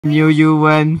You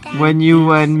when you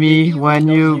when me when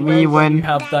you me when you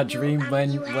have that dream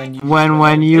when you when.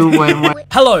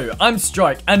 Hello, I'm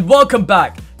Strike and welcome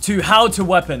back to How to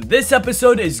Weapon. This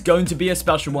episode is going to be a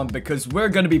special one because we're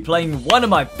going to be playing one of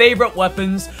my favorite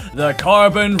weapons, the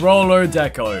Carbon Roller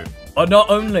Deco. But not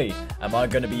only am I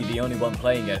going to be the only one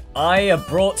playing it, I have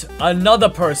brought another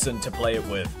person to play it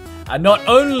with. And not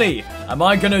only am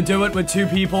I gonna do it with 2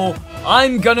 people,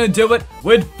 I'm gonna do it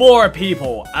with 4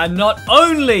 people. And not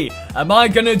only am I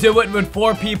gonna do it with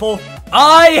 4 people,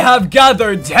 I have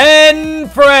gathered 10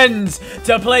 friends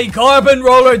to play Carbon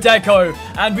Roller Deco.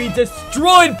 And we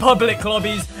destroyed public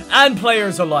lobbies and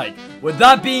players alike. With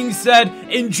that being said,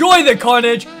 enjoy the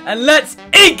carnage and let's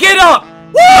ink it up!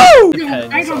 Woo!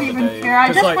 I don't even care,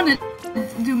 I just want to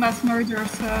do mass murder,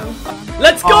 so...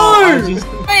 Let's go!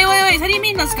 Wait, how do you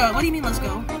mean let's go? What do you mean let's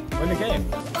go? We're in the game.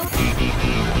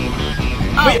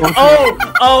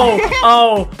 Oh.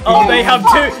 Wait, they have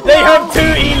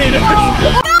two E-leaders!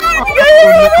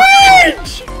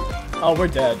 Oh, we're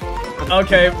dead.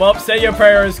 Okay, well, say your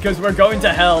prayers, because we're going to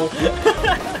hell.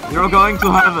 You're going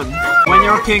to heaven. When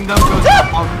your kingdom goes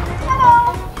down.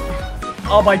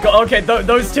 Oh my god, okay,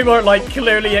 those 2 are like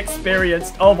clearly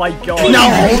experienced. Oh my god. Now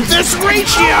hold this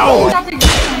ratio!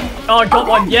 Oh, I got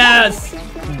one, yes!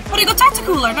 Oh, you got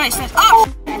Tacticooler, nice. Oh!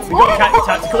 We got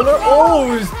Tacticooler.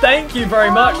 Oh, thank you very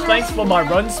much. Thanks for my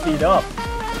run speed up.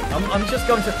 I'm just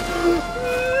going to...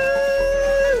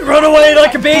 Run away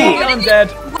like a bee! I'm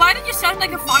dead. Why did you sound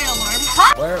like a fire alarm?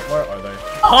 Where are they?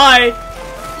 Hi!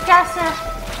 Gasser.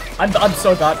 I'm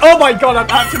so bad. Oh my god, I'm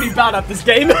actually bad at this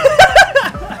game.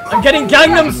 I'm getting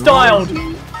Gangnam styled.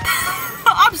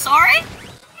 I'm sorry.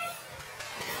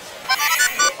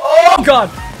 Oh god.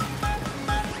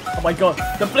 Oh my god.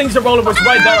 The Flingza roller was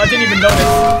right there. I didn't even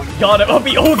notice. God,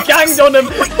 we all ganged on him.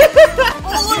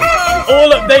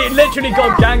 They literally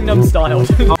got Gangnam styled.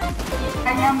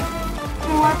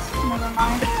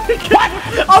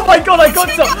 Oh my god, I got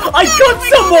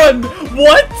someone.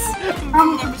 What?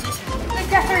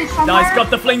 Nice, got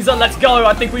the Flingza. Let's go.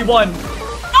 I think we won.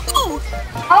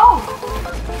 Oh!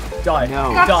 Die.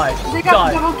 No. Die. They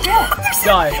got double kill.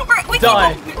 Die.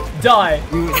 Die. Die.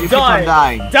 You keep Die. on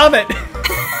dying. Damn it.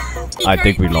 I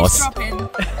think we lost.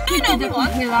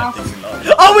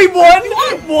 Oh, we won?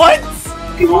 What?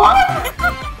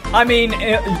 I mean,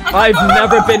 I've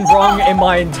never been wrong in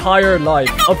my entire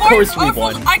life. Of course we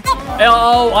won.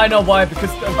 Oh, I know why.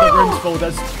 Because the room's full.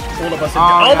 There's all of us in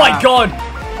here. Oh my god.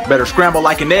 Better scramble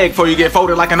like an egg before you get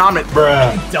folded like an omelet,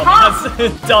 bruh. Dumbass.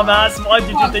 Dumbass. Why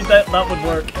did you think that would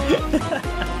work?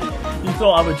 You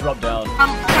thought I would drop down.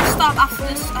 Let's stop after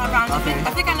this round. I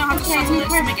think I know how to settle this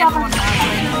to make everyone down.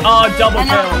 Oh, double kill.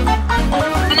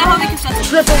 I know how we can settle.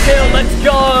 Triple kill. Let's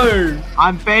go.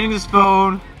 I'm fading the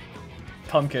spoon.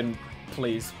 Pumpkin,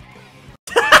 please.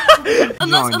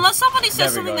 Unless somebody says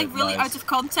There we something go, like really nice. out of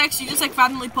context, you just like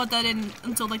randomly put that in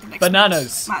until like the next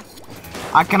Bananas. match.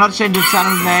 I cannot change the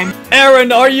channel name.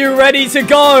 Aaron, are you ready to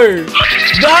go?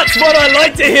 That's what I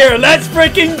like to hear. Let's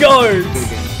freaking go.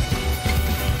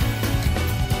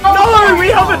 No, we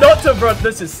have an Octo, bro.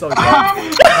 This is so good.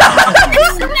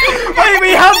 Wait,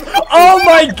 we have... Oh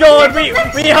my god, we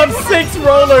have 6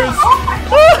 rollers.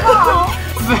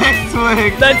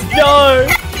 Let's go.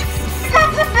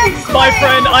 My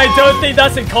friend, I don't think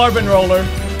that's a carbon roller.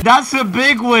 That's a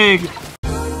big wig.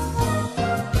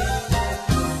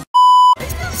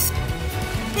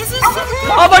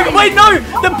 Oh my god, wait, no!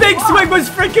 The big swing was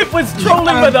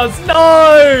trolling with us.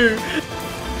 No!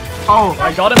 Oh,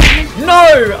 I got him.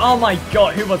 No! Oh my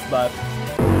god, who was that?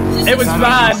 It was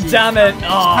Van, damn it.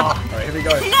 Oh. Alright, here we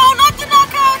go. No, not the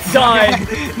knockouts! Die!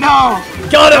 no!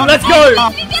 Got him, let's go! We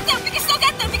can get them, we can still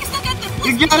get them, we can still get them!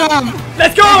 You get him!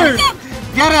 Let's go!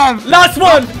 Get him! Last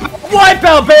one! Wipe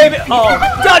out, baby! Oh,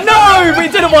 no! We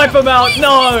didn't wipe him out,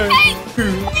 no!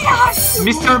 Yes!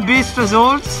 Mr. Beast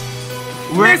results?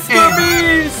 We're Mr.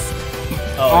 in. Beast!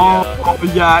 Oh, Oh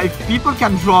yeah, if people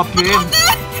can drop in.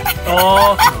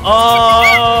 Oh,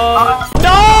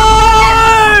 no!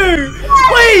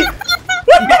 Wait!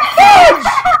 What the fudge?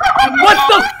 What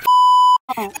the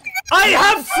f? I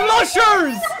have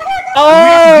slushers!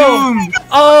 Oh!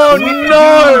 Oh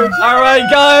no! Alright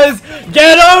guys,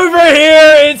 get over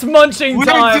here! It's munching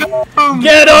time!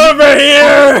 Get over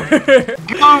here!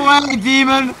 Go away,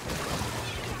 demon!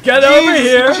 Get over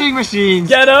here! Machine machines!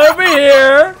 Get over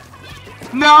here!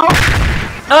 No!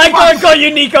 I got you,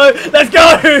 Nico! Let's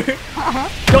go!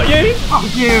 Got you?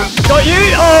 Fuck you! Got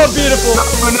you? Oh, beautiful!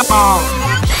 Oh no!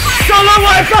 Solo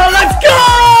wipeout! Let's go!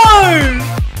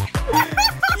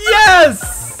 Yes!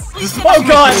 Oh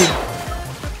god!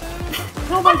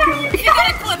 Oh my god. You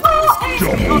gotta clip on the stage.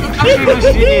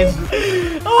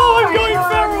 Oh, I'm going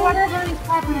feral.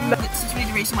 This is really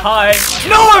the reason why. Hi.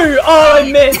 No! Oh, I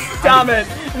missed. Damn it.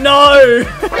 No.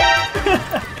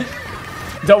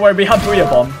 Don't worry, we have Booyah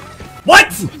Bomb.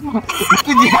 What?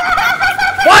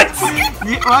 What?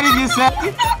 What did you say?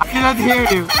 I cannot hear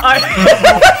you.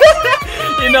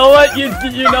 You know what? You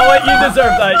know what? You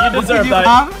deserve that. You deserve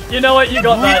that. You know what? You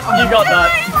got that. You got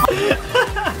that.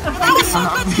 Oh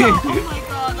my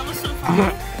god, that was so fun.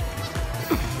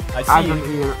 I I see don't you.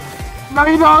 hear. No,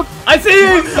 you don't. I see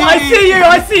you. I see you.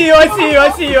 I see you. I see you. I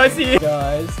see you. I see you.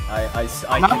 Guys, I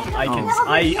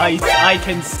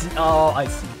can. Oh, I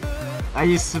see.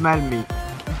 You smell me.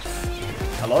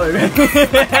 Hello.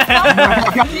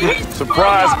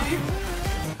 Surprise!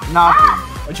 Nothing.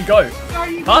 Where'd you go?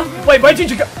 Huh? Wait, where did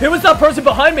you go? Who was that person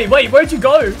behind me? Wait, where'd you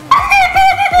go? Wait,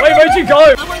 where'd you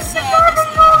go? That was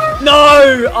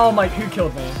No! Oh my, who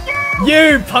killed me?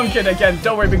 You, Pumpkin, again.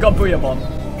 Don't worry, we got Booyah Bomb.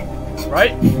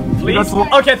 Right? Please?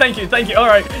 Okay, thank you, thank you.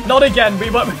 Alright, not again. We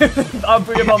won. Our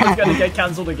Booyah Bomb is gonna get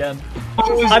cancelled again.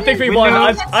 I think we won.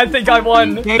 I think I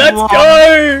won. Let's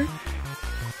go!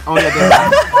 Oh yeah,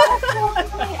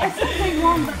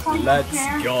 Let's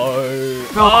go.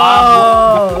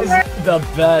 Oh, the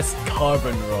best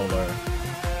carbon roller.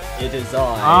 It is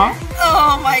I.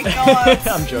 oh my god.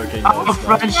 I'm joking. No, it's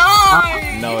French. not.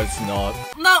 No, it's not.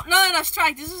 No,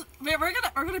 strike. This is we're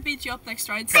gonna beat you up next,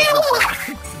 right?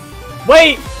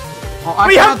 Wait. Oh,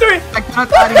 We have three. I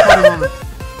cannot add it for the moment.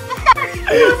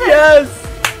 Yes.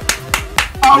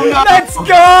 Oh no. Let's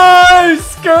go.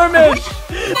 Skirmish.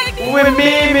 We're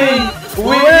memeing!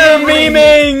 We're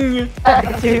memeing.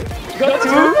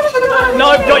 No,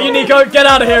 I've got you, Nico. Get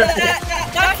out of here.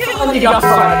 That killed me. Got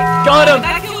him.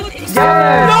 That killed me.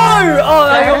 No! Oh,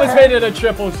 I almost made it a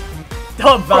triple.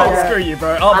 Oh, bad. Screw you,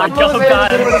 bro. Oh my god,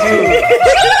 bad.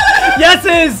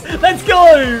 Yeses! Let's go!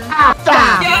 Yeah,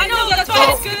 I know. That's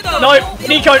why it's good though. No,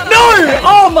 Nico. No!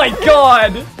 Oh my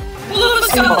god!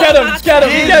 Get him! Get him!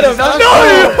 Get him! No!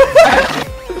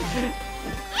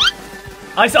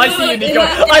 I see you, Nico.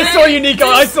 I saw you, Nico.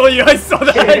 I saw you. I saw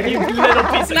that. You little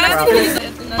piece of crap.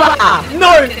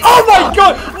 No! Oh my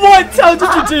god! What? How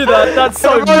did you do that? That's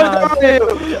so bad. Oh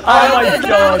my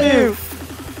god.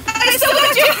 I still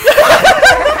got you.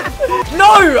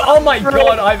 No! Oh my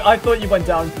god! I thought you went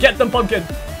down. Get them, Pumpkin.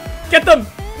 Get them.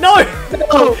 No!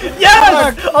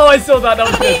 Yes! Oh, I saw that. That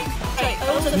was good.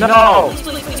 No!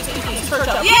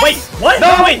 Wait, what?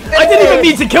 No, wait! I didn't even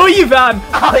mean to kill you, Van!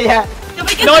 Oh yeah!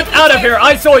 No, out of here!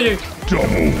 I saw you!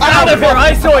 Out of here!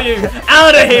 I saw you!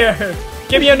 Out of here!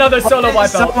 Give me another solo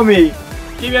wipeout. Saw me!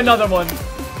 Give me another one.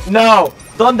 No!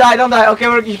 Don't die, don't die. Okay,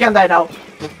 you can die now.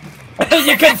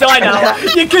 You can die now!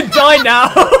 You can die now!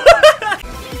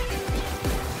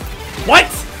 What?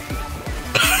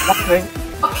 Nothing.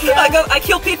 I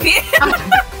killed PP.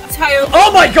 Tired.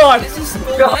 Oh my god! This is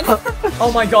one.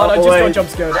 Oh my god, I just got jump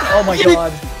scared. Oh my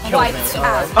god. Wipe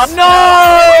out.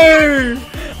 No!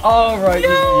 Alright, you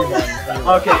won.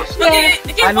 Okay. Okay,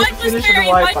 I need to finish the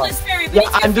wipeout. Yeah,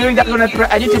 I'm doing that when I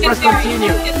need to press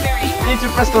continue. I need to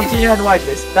press continue and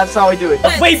whitelist. That's how I do it.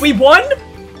 Wait, we won?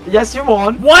 Yes, you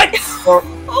won. What? For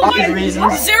obvious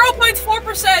reasons.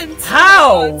 0.4%.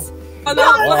 How? One of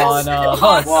us.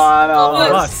 One of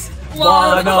us.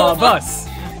 One of us.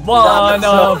 One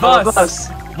of us.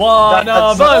 One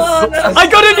of us. I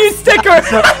got a new sticker.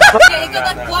 Okay, you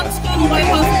got that one spoon away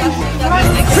from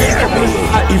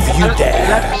If you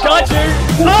dare. Got you.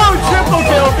 Oh, triple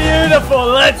kill. Beautiful.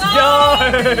 Let's go.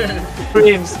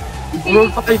 Dreams. Roll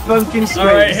 5 pumpkin strings.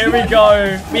 Alright, here we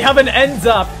go. We have an ends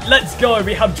up. Let's go.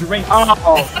 We have drinks.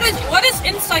 What is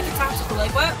inside the tactical?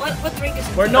 Like, what drink is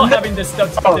it? We're not having this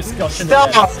discussion.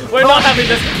 Stop. We're not having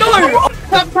this. No!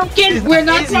 Pumpkin, we're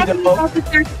not talking about the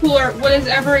tactical or what is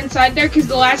ever inside there, because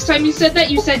the last time you said that,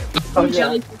 you said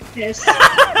jellyfish piss. She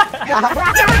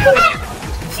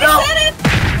said it!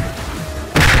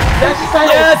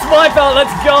 Yes, wipeout,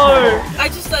 let's go! I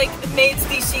just like made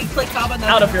DC click comment.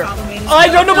 Out of here. I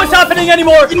don't know what's happening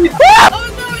anymore! Oh no,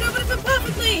 it opened up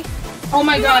perfectly! Oh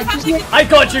my god, just I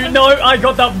got you, no, I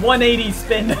got that 180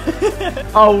 spin.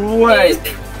 Oh, wait.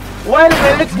 Wait a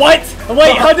minute. What?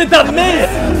 Wait, how did that miss?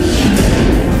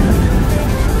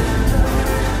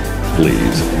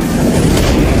 Please.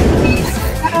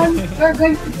 we're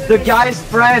going to The guy is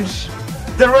French.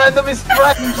 The random is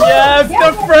French. Yes,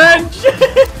 the French!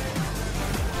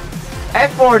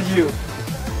 F-word you.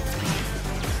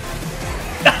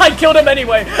 I killed him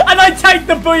anyway, and I tanked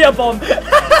the Booyah Bomb!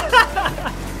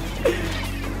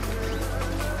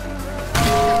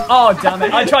 Oh damn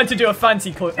it! I tried to do a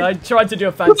fancy thing.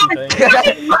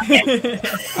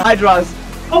 Hydras.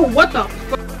 Oh, what the?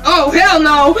 Oh, hell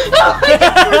no!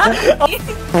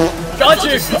 Got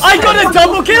you! I got a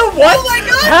double kill! What? Oh my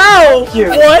god! How?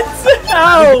 What?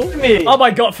 How? Me. Oh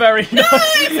my god, Fairy! No!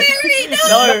 Fairy,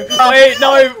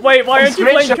 no! Wait, why aren't you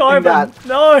playing Carbon?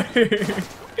 No!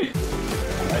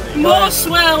 More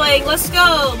swearing, let's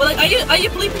go! But like, are you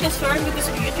bleeping and swearing because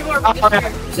of YouTube or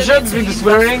because You should be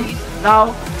swearing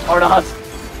now or not.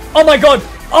 Oh my god!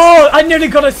 Oh, I nearly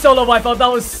got a solo wipeout. That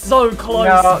was so close.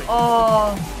 No.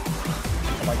 Oh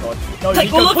my god. No, like,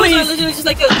 Nico, all of us are please! literally just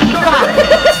like a...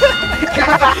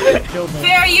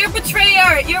 Fairy, you're a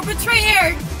betrayer! You're a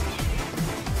betrayer!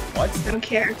 What? I don't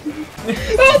care.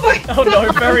 Oh my god! Oh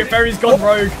no, Fairy's gone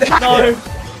rogue. No!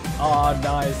 Oh,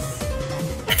 nice.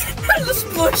 The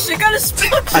spush, I got a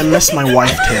spush! I miss my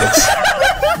wife tails.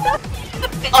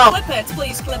 Clip it,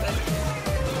 please, clip it.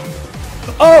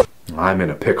 Oh! I'm in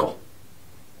a pickle.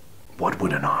 What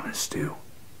would an honest do?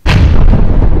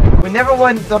 We never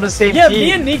went on the same Yeah, team.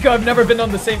 me and Nico have never been on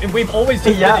the same. We've always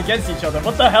just been against each other.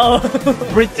 What the hell? The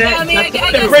British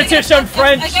and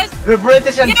French. The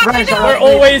British and French We're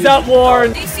always at war.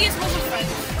 DC is also French.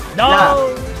 No.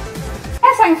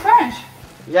 Yes, I'm French.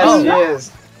 Yes, she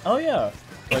is. Oh yeah.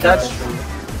 That's true.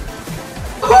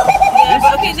 Yes,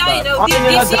 okay, now you know.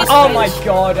 DC is Oh French. my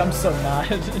god, I'm so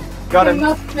mad. Got I'm him.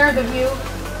 not scared of you.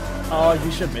 Oh,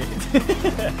 you should be.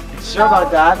 Sure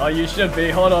about that. Oh, you should be.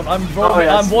 Hold on, I'm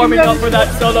yes. warming up for that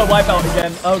solo wipeout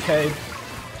again. Okay.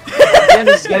 Again,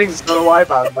 is getting the solo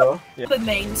wipeout, bro. But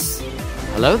mains.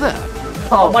 Hello there.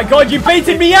 Oh my god, you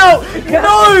baited me out!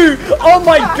 No! Oh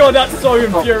my god, that's so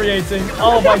infuriating.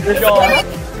 Oh my god.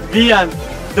 Vian,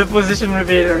 the position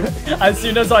revealer. As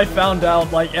soon as I found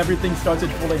out, like, everything started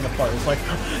falling apart. It's like,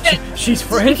 she's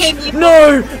French? became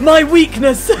No! My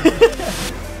weakness!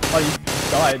 Oh, you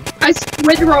died. I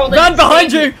squid rolled it. Run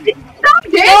behind you! Stop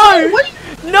it! No! What?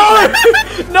 No!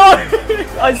 No!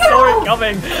 I saw it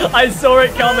coming! I saw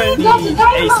it coming! That's a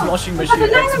dynamo. Ace washing machine.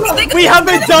 That's a dynamo. We have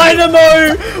a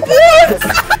dynamo! What?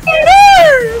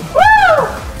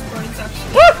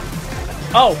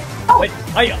 No! Oh, wait,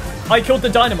 I killed the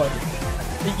dynamo.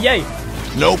 Yay.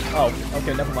 Nope. Oh,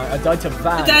 okay, never mind. I died to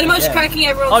Van. The dynamo's again. cracking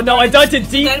everyone. Oh no, I died to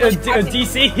Dynamo's cracking.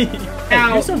 DC. Hey,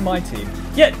 Ow. who's on my team?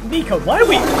 Yeah, Nico, why are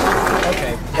we...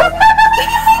 Okay.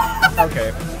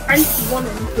 Okay. I'm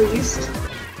woman, please.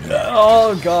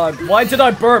 Oh god, why did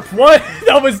I burp? What?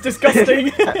 That was disgusting.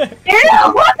 Ew,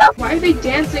 what the? Why are they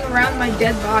dancing around my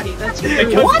dead body? That's weird.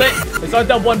 Because it's like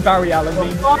that one Barry Allen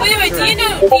meme. Wait, do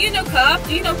you know Cup?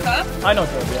 Do you know Cup? I know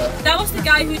Cup, yeah. That was the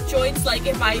guy who joins like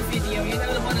in my video, you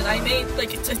know, the one that I made?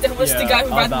 Like, that was the Yeah, guy who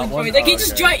that randomly one? joined. Like, he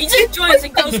just joins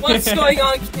and goes, what's going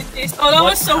on? Oh, that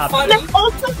was so funny.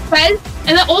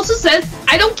 And that also says,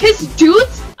 I don't kiss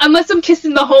dudes unless I'm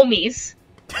kissing the homies.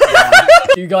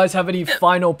 Do you guys have any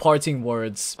final parting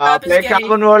words? Play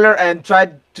Carbon Roller and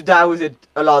try to die with it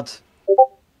a lot.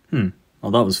 Oh,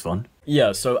 that was fun.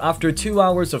 Yeah, so after 2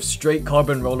 hours of straight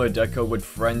Carbon Roller Deco with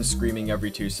friends screaming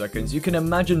every 2 seconds, you can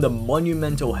imagine the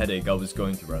monumental headache I was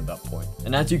going through at that point.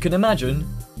 And as you can imagine,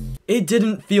 it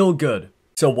didn't feel good.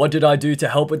 So what did I do to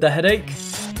help with the headache?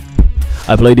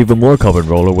 I played even more Carbon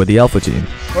Roller with the Alpha team.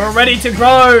 We're ready to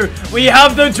grow! We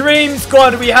have the Dream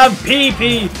Squad, we have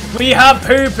PP, we have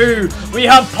Poo Poo, we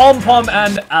have Pom Pom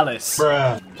and Alice.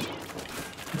 Bruh.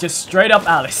 Just straight up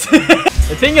Alice.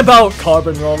 The thing about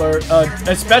Carbon Roller,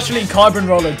 especially Carbon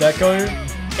Roller Deco,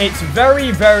 it's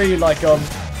very, very, like,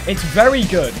 it's very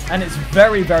good, and it's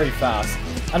very, very fast.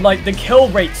 And, like, the kill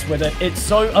rates with it, it's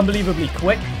so unbelievably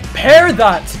quick. Pair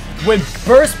that with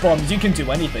burst bombs, you can do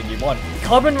anything you want.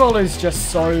 Carbon Roller is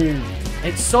just so...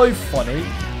 It's so funny.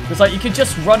 It's like, you can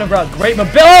just run around. Great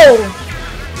mobility!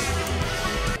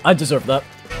 I deserve that.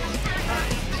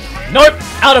 Nope!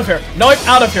 Out of here! Nope!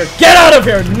 Out of here! Get out of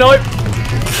here! Nope!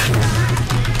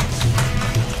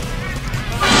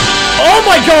 Oh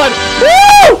my god!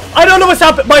 Woo! I don't know what's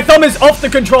happened. My thumb is off the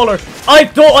controller. I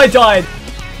thought I died.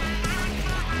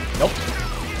 Nope.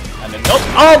 And then nope.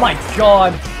 Oh my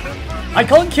god. I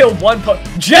can't kill one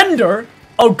Gender?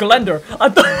 Oh, Glender. I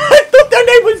thought their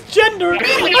name was Gender.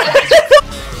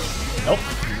 Nope.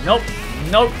 Nope.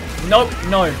 Nope. Nope.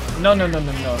 No. No, no, no, no,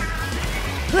 no.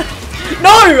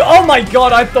 No! Oh my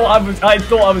god, I thought I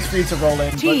was free to roll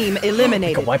in. Team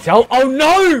eliminated. Got wiped out. Oh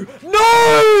no!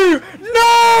 No!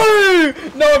 No!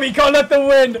 No, we can't let them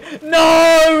win!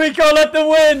 No! We can't let them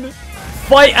win!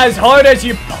 Fight as hard as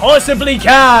you possibly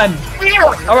can!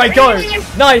 Alright, go!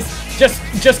 Nice!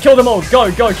 Just kill them all.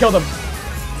 Go, kill them.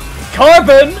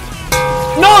 Carbon!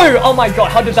 No! Oh my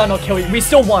god, how did that not kill you? We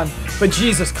still won. But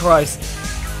Jesus Christ.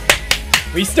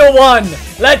 We still won!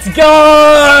 Let's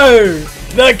go!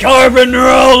 The Carbon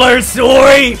Roller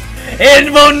story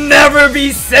It will never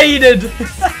be sated!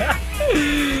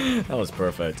 That was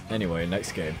perfect. Anyway,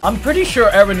 next game. I'm pretty sure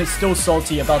Aaron is still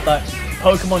salty about that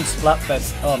Pokemon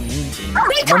Splatfest meme team.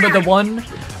 Remember the one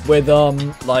with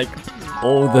like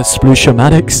all the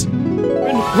Splooshamatics?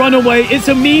 Run away! It's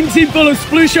a meme team full of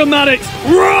Splooshamatics!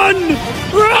 Run!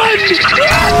 Run!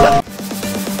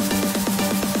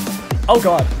 Oh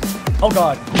god. Oh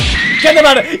god. Get them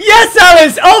out of— Yes,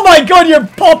 Alice! Oh my god, you're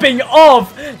popping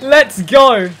off! Let's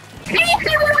go!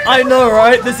 I know,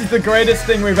 right? This is the greatest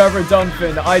thing we've ever done,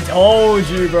 Finn. I told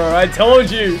you, bro. I told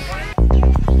you.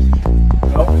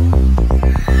 Oh.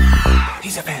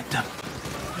 He's a phantom.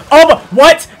 Oh, but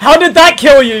what? How did that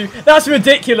kill you? That's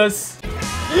ridiculous.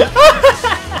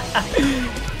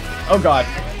 Oh god.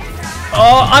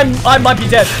 Oh, I might be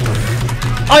dead.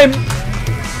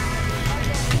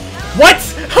 What?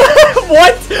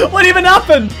 What? What even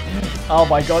happened? Oh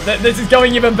my god, this is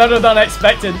going even better than I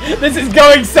expected. This is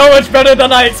going so much better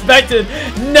than I expected.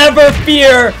 Never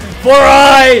fear, for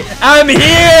I am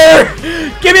here.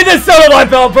 Give me this solo life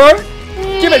belt, bro.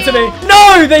 Give it to me.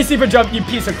 No, they super jump, you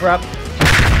piece of crap.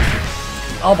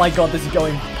 Oh my god, this is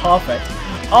going perfect.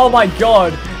 Oh my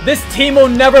god, this team will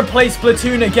never play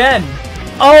Splatoon again.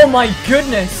 Oh my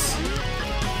goodness.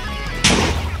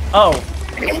 Oh,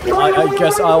 I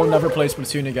guess I'll never play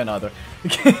Splatoon again either.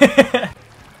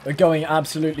 We're going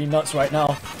absolutely nuts right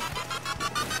now.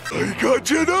 I got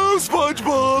you now,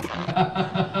 SpongeBob!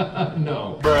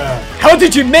 No. Bruh. How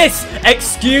did you miss?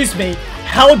 Excuse me.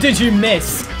 How did you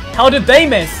miss? How did they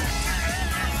miss?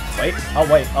 Wait. Oh,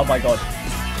 wait. Oh, my God.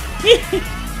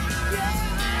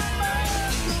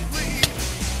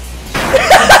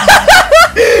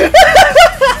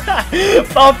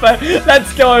 Papa,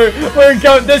 let's go. We're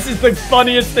going. This is the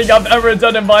funniest thing I've ever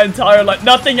done in my entire life.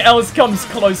 Nothing else comes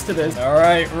close to this. All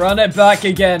right, run it back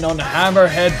again on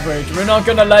Hammerhead Bridge. We're not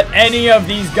gonna let any of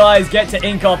these guys get to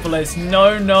Inkopolis.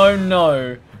 No, no,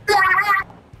 no.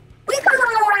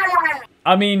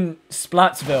 I mean,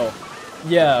 Splatsville.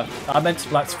 Yeah, I meant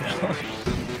Splatsville.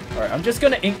 All right, I'm just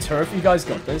gonna ink turf. You guys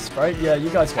got this, right? Yeah, you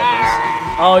guys got this.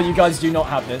 Oh, you guys do not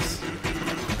have this.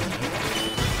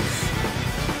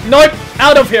 Nope,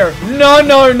 out of here. No,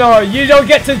 no, no. You don't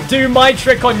get to do my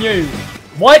trick on you.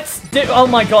 What? Oh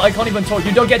my god, I can't even talk.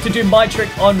 You don't get to do my trick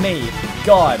on me.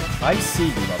 God, I see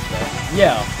you up there.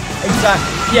 Yeah,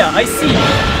 exactly. Yeah, I see you.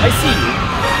 I see you.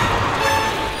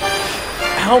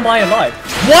 How am I alive?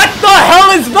 What the hell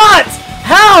is that?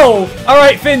 How?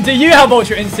 Alright, Finn, do you have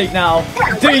Ultra Instinct now?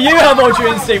 Do you have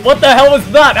Ultra Instinct? What the hell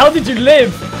was that? How did you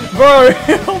live? Bro,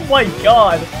 oh my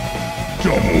god.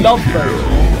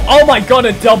 Lovebird. Oh my god,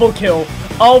 a double kill.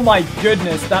 Oh my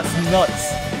goodness, that's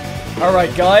nuts.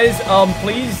 Alright, guys,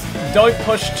 please don't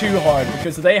push too hard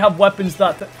because they have weapons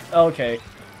that... Okay.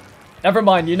 Never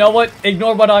mind, you know what?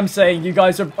 Ignore what I'm saying. You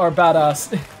guys are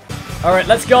badass. Alright,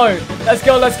 let's go. Let's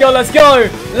go, let's go, let's go.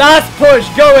 Last push,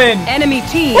 go in. Enemy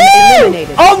team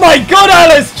eliminated. Oh my god,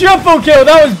 Alice! Triple kill,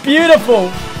 that was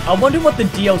beautiful. I wonder what the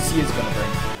DLC is gonna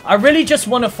bring. I really just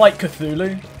want to fight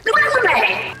Cthulhu.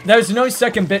 There's no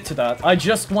second bit to that. I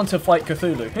just want to fight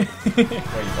Cthulhu.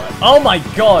 Oh my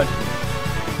god.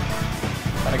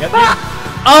 Can I get this?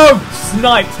 Oh,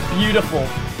 sniped. Beautiful.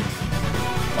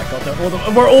 Oh my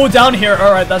god, we're all down here.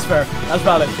 Alright, that's fair. That's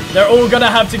valid. They're all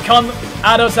gonna have to come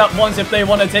at us at once if they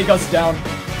want to take us down.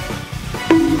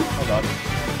 Oh god.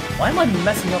 Why am I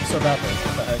messing up so badly?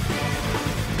 What the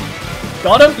heck?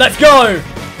 Got him? Let's go!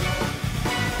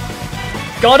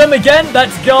 Got him again?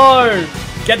 Let's go!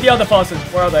 Get the other person.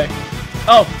 Where are they?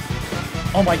 Oh.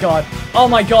 Oh my god. Oh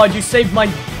my god, you saved my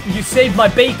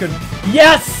bacon.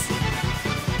 Yes!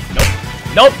 Nope.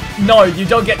 Nope. No, you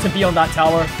don't get to be on that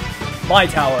tower. My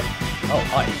tower. Oh,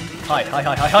 hi. Hi, hi,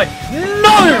 hi, hi, hi. No!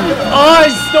 I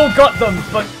still got them,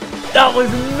 but that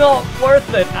was not worth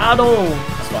it at all.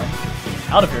 That's fine.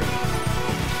 Out of here.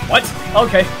 What?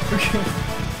 Okay.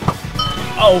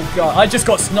 Oh god, I just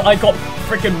got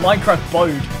freaking Minecraft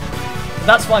bowed.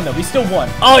 That's fine though, we still won.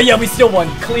 Oh yeah, we still won.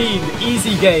 Clean,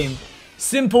 easy game.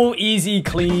 Simple, easy,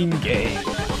 clean game.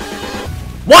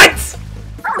 What?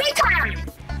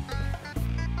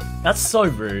 That's so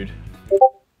rude.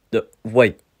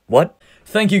 Wait, what?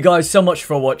 Thank you guys so much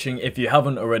for watching. If you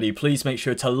haven't already, please make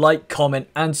sure to like, comment,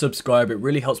 and subscribe. It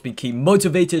really helps me keep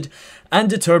motivated and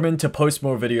determined to post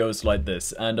more videos like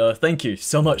this. And thank you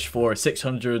so much for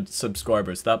 600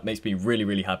 subscribers. That makes me really,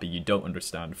 really happy. You don't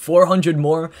understand. 400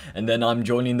 more, and then I'm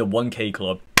joining the 1K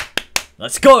club.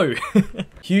 Let's go!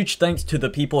 Huge thanks to the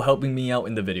people helping me out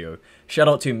in the video. Shout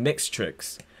out to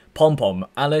myxtrsq, Pompom,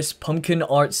 Alice,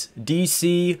 PumpkinsArtz,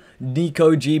 DC,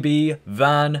 nicogb,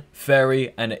 Van,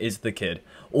 Fairy, and IzzTheKidd.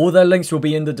 All their links will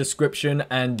be in the description,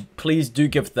 and please do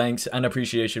give thanks and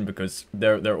appreciation because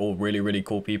they're all really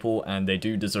cool people and they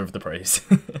do deserve the praise.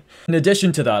 In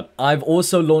addition to that, I've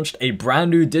also launched a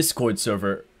brand new Discord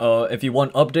server. If you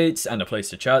want updates and a place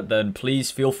to chat, then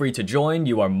please feel free to join.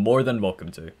 You are more than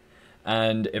welcome to.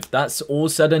 And if that's all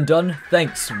said and done,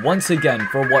 thanks once again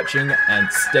for watching and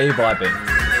stay vibing.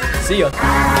 See ya!